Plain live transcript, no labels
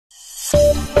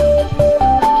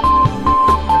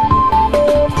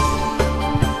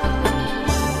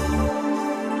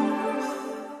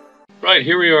Right,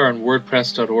 here we are on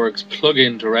WordPress.org's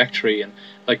plugin directory, and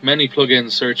like many plugin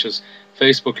searches,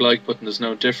 Facebook like button is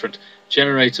no different.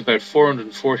 Generates about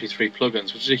 443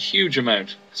 plugins, which is a huge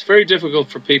amount. It's very difficult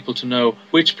for people to know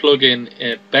which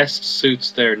plugin best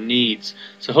suits their needs.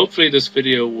 So hopefully this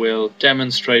video will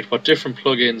demonstrate what different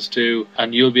plugins do,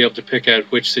 and you'll be able to pick out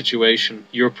which situation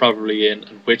you're probably in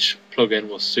and which plugin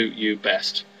will suit you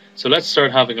best. So let's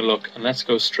start having a look, and let's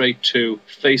go straight to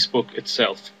Facebook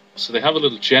itself. So they have a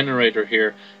little generator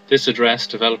here. This address,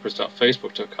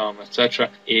 developers.facebook.com, etc.,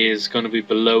 is going to be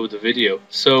below the video.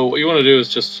 So what you want to do is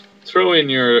just throw in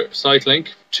your site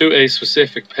link to a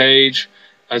specific page.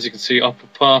 As you can see, up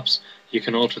it pops. You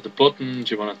can alter the button.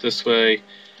 Do you want it this way?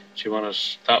 Do you want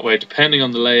it that way? Depending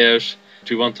on the layout.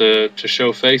 Do you want to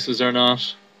show faces or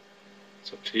not?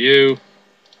 It's up to you.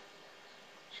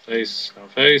 Face, no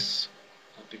face.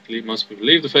 Most people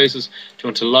leave the faces. Do you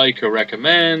want to like or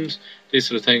recommend? These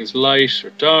sort of things, light or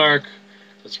dark.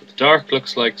 That's what the dark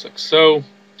looks like so.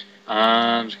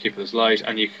 And keep it as light.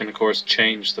 And you can, of course,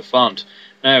 change the font.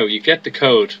 Now, you get the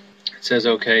code. It says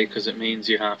OK because it means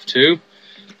you have to.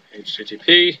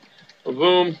 HTTP.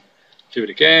 Boom. Do it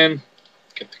again.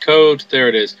 Get the code. There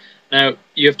it is. Now,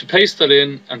 you have to paste that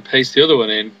in and paste the other one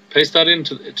in. Paste that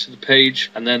into the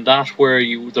page, and then that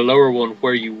the lower one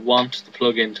where you want the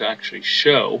plugin to actually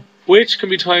show, which can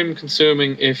be time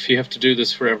consuming if you have to do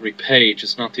this for every page.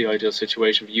 It's not the ideal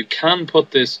situation, but you can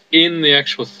put this in the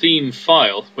actual theme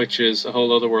file, which is a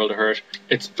whole other world of hurt.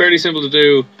 It's fairly simple to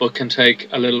do, but can take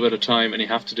a little bit of time, and you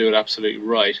have to do it absolutely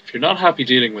right. If you're not happy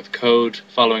dealing with code,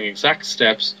 following exact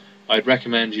steps, I'd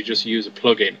recommend you just use a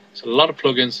plugin. So a lot of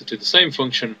plugins that do the same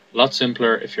function, a lot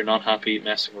simpler if you're not happy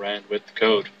messing around with the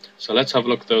code. So let's have a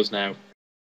look at those now.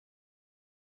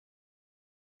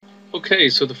 Okay,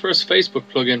 so the first Facebook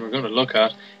plugin we're going to look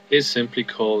at is simply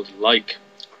called Like.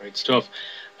 Great stuff.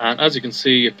 And as you can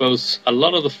see, it boasts a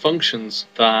lot of the functions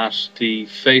that the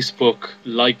Facebook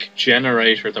like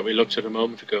generator that we looked at a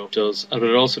moment ago does, but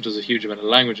it also does a huge amount of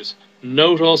languages.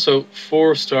 Note also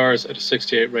 4 stars out of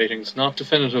 68 ratings, not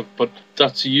definitive, but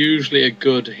that's usually a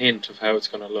good hint of how it's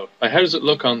going to look. How does it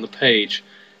look on the page?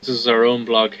 This is our own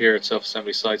blog here at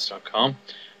selfassemblysites.com,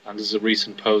 and this is a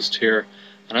recent post here.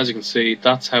 And as you can see,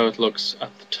 that's how it looks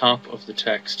at the top of the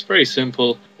text. Very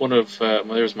simple.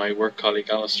 There's my work colleague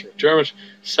Alistair McDermott.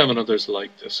 7 others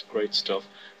like this. Great stuff.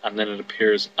 And then it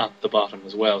appears at the bottom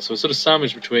as well. So it's sort of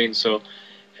sandwiched between. So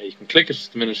you can click it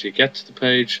the minute you get to the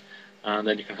page, and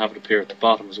then you can have it appear at the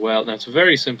bottom as well. Now it's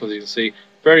very simple, as you can see,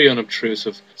 very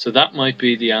unobtrusive. So that might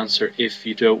be the answer if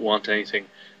you don't want anything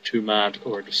too mad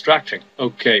or distracting.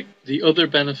 Okay, the other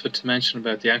benefit to mention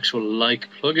about the actual like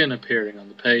plugin appearing on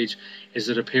the page is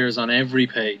it appears on every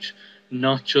page,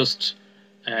 not just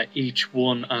each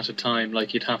one at a time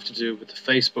like you'd have to do with the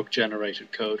Facebook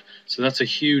generated code. So that's a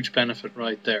huge benefit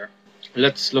right there.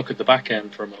 Let's look at the back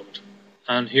end for a moment.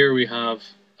 And here we have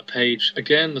a page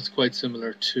again that's quite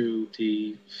similar to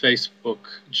the Facebook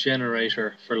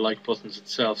generator for like buttons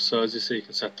itself. So as you see, you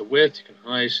can set the width, you can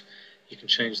height, you can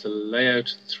change the layout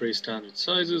to the 3 standard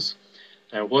sizes.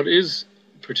 Now what is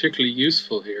particularly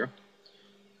useful here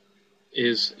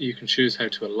is you can choose how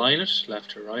to align it,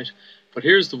 left or right. But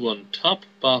here's the one, top,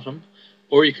 bottom,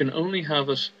 or you can only have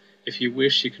it, if you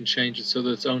wish, you can change it so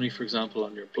that it's only, for example,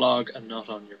 on your blog and not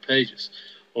on your pages,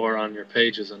 or on your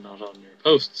pages and not on your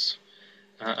posts,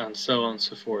 and so on and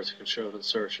so forth. You can show it in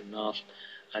search and not,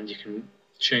 and you can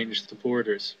change the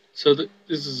borders. So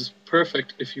this is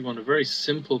perfect if you want a very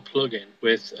simple plugin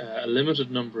with a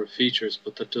limited number of features,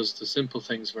 but that does the simple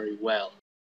things very well.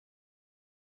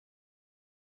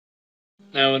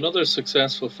 Now another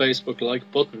successful Facebook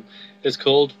like button is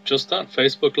called just that,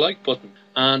 Facebook like button.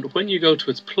 And when you go to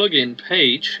its plugin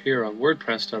page here on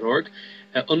WordPress.org,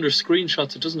 under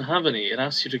screenshots it doesn't have any. It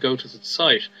asks you to go to the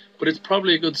site, but it's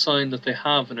probably a good sign that they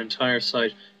have an entire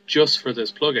site just for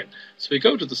this plugin. So we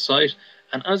go to the site,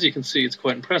 and as you can see, it's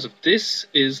quite impressive. This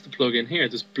is the plugin here,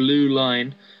 this blue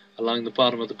line along the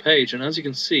bottom of the page. And as you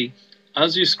can see,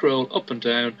 as you scroll up and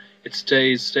down, it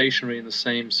stays stationary in the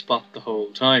same spot the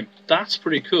whole time. That's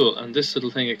pretty cool, and this little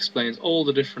thing explains all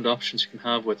the different options you can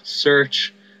have with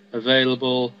search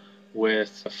available,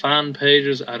 with fan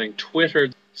pages, adding Twitter.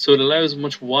 So it allows a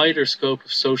much wider scope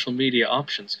of social media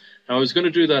options. Now I was going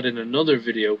to do that in another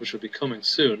video, which will be coming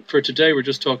soon. For today we're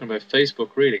just talking about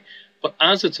Facebook really. But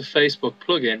as it's a Facebook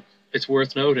plugin, it's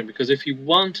worth noting, because if you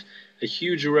want a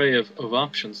huge array of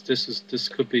options, this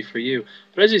could be for you.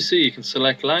 But as you see, you can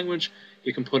select language,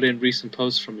 you can put in recent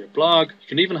posts from your blog, you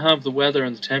can even have the weather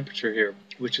and the temperature here,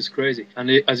 which is crazy. And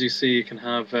as you see, you can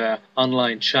have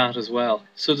online chat as well.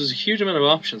 So there's a huge amount of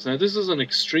options. Now, this is an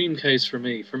extreme case for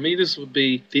me. For me, this would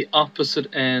be the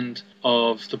opposite end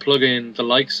of the plugin,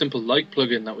 the simple like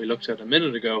plugin that we looked at a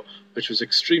minute ago, which was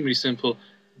extremely simple.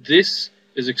 This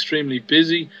is extremely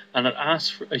busy, and it asks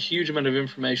for a huge amount of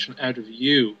information out of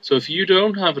you. So if you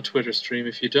don't have a Twitter stream,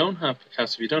 if you don't have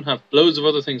podcasts, if you don't have loads of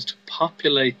other things to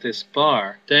populate this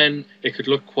bar, then it could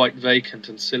look quite vacant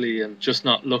and silly and just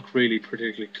not look really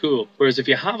particularly cool. Whereas if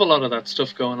you have a lot of that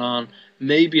stuff going on,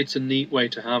 maybe it's a neat way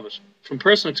to have it. From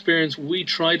personal experience, we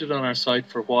tried it on our site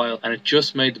for a while, and it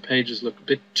just made the pages look a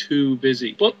bit too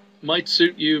busy. But might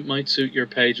suit you, might suit your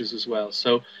pages as well.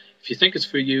 So if you think it's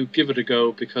for you, give it a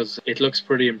go, because it looks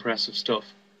pretty impressive stuff.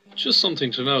 Just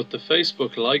something to note, the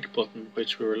Facebook like button,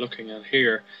 which we were looking at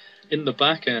here, in the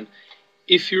back end,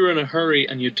 if you're in a hurry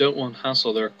and you don't want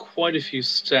hassle, there are quite a few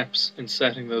steps in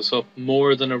setting those up,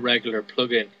 more than a regular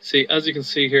plugin. See, as you can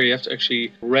see here, you have to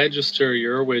actually register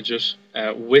your widget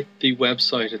with the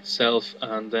website itself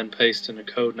and then paste in a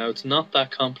code. Now, it's not that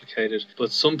complicated,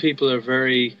 but some people are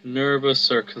very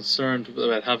nervous or concerned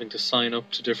about having to sign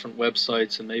up to different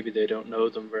websites, and maybe they don't know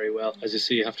them very well. As you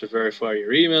see, you have to verify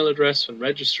your email address when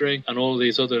registering and all of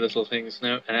these other little things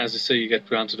now. And as you see, you get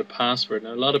granted a password.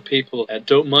 Now, a lot of people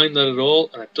don't mind that at all,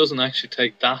 and it doesn't actually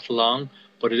take that long,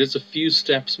 but it is a few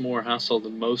steps more hassle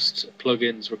than most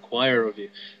plugins require of you.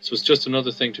 So it's just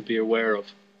another thing to be aware of.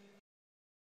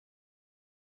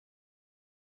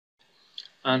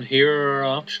 And here are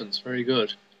our options. Very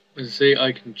good. As you see,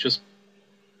 I can just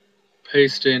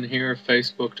paste in here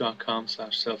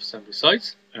facebook.com/self-assembly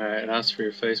sites. It asks for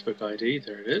your Facebook ID.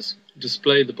 There it is.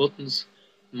 Display the buttons,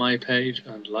 my page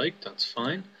and like. That's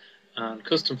fine. And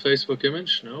custom Facebook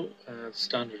image. No,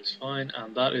 standard is fine.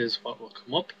 And that is what will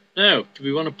come up. Now, do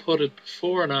we want to put it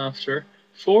before and after,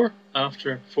 for,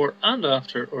 after, for and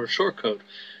after, or shortcode?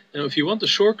 Now, if you want the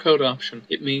shortcode option,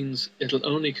 it means it'll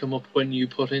only come up when you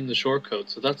put in the shortcode.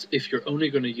 So that's if you're only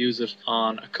going to use it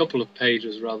on a couple of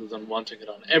pages rather than wanting it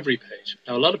on every page.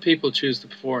 Now, a lot of people choose the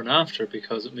before and after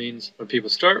because it means when people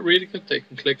start reading it, they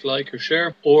can click like or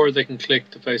share, or they can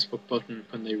click the Facebook button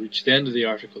when they reach the end of the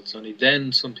article. It's only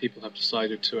then some people have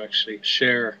decided to actually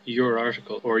share your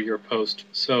article or your post.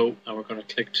 So now we're going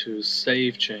to click to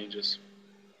save changes.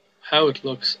 How it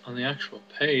looks on the actual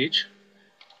page.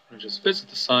 And just visit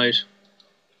the site,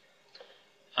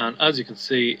 and as you can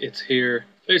see, it's here,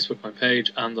 Facebook my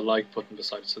page, and the like button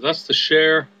beside it. So that's the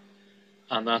share,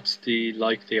 and that's the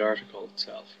like the article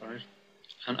itself, right?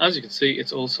 And as you can see,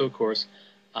 it's also, of course,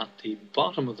 at the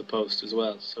bottom of the post as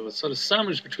well. So it's sort of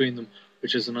sandwiched between them,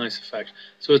 which is a nice effect.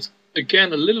 So it's,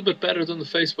 again, a little bit better than the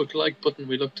Facebook like button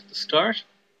we looked at the start.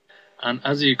 And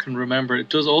as you can remember, it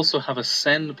does also have a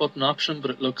send button option, but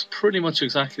it looks pretty much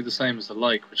exactly the same as the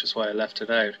like, which is why I left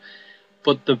it out.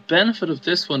 But the benefit of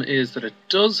this one is that it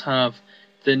does have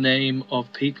the name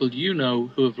of people you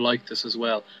know who have liked this as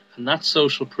well. And that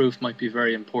social proof might be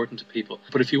very important to people.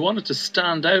 But if you wanted to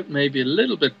stand out maybe a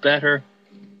little bit better,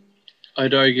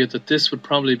 I'd argue that this would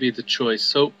probably be the choice.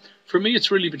 So for me,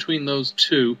 it's really between those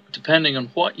two, depending on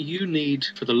what you need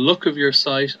for the look of your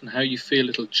site and how you feel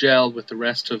it'll gel with the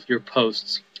rest of your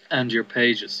posts and your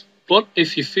pages. But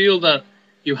if you feel that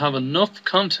you have enough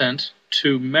content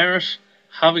to merit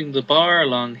having the bar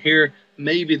along here,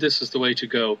 maybe this is the way to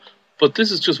go. But this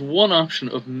is just one option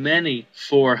of many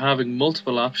for having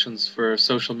multiple options for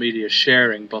social media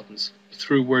sharing buttons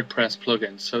through WordPress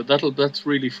plugins. So that's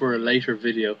really for a later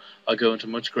video. I'll go into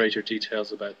much greater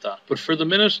details about that. But for the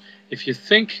minute, if you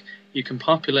think you can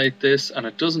populate this and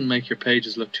it doesn't make your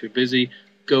pages look too busy,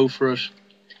 go for it.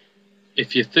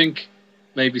 If you think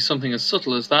maybe something as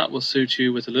subtle as that will suit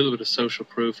you with a little bit of social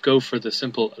proof, go for the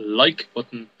simple like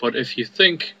button. But if you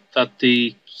think that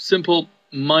the simple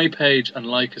my page and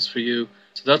like is for you,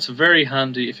 so that's very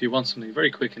handy if you want something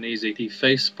very quick and easy. The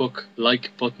Facebook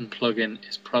like button plugin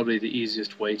is probably the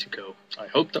easiest way to go. I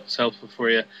hope that was helpful for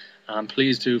you, and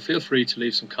please do feel free to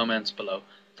leave some comments below.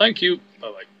 Thank you.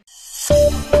 Bye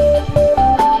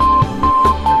bye.